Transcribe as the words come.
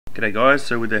G'day guys,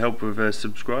 so with the help of a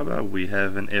subscriber we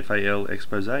have an F.A.L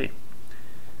Exposé.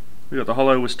 We got the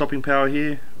hollow with stopping power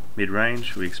here,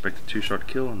 mid-range we expect a 2-shot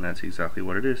kill, and that's exactly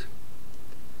what it is.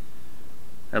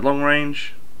 At long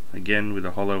range, again with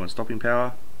the hollow and stopping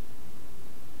power,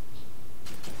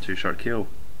 2-shot kill.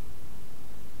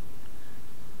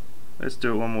 Let's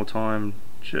do it one more time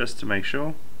just to make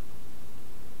sure.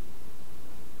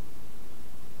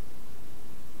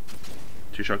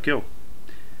 2-shot kill.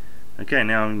 Okay,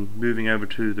 now I'm moving over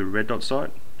to the red dot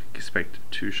sight. Expect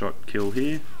a 2-shot kill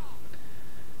here.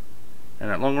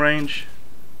 And at long range,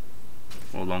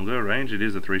 or longer range, it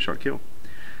is a 3-shot kill.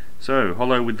 So,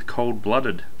 hollow with cold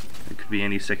blooded. It could be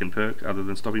any second perk other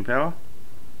than stopping power.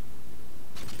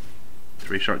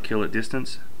 3-shot kill at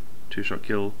distance, 2-shot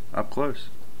kill up close.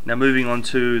 Now moving on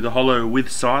to the hollow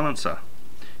with silencer,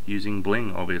 using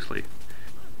bling obviously.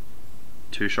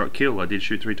 2-shot kill. I did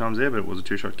shoot 3 times there, but it was a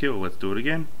 2-shot kill. Let's do it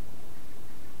again.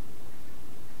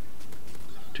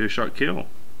 2-shot kill.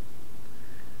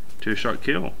 2-shot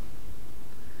kill.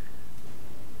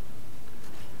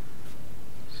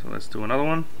 So let's do another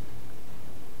one.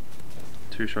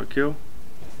 2-shot kill.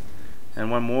 And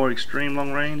one more extreme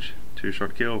long range.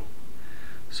 2-shot kill.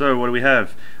 So what do we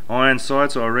have? Iron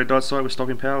sights or a red dot sight with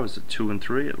stopping power is at 2 and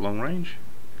 3 at long range.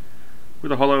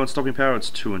 With a hollow and stopping power it's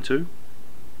 2 and 2.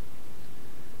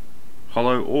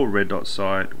 Hollow or red dot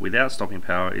sight without stopping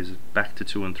power is back to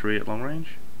 2 and 3 at long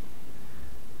range.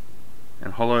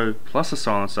 And hollow plus a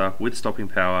silencer with stopping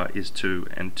power is 2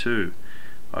 and 2.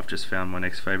 I've just found my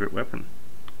next favourite weapon.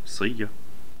 See ya.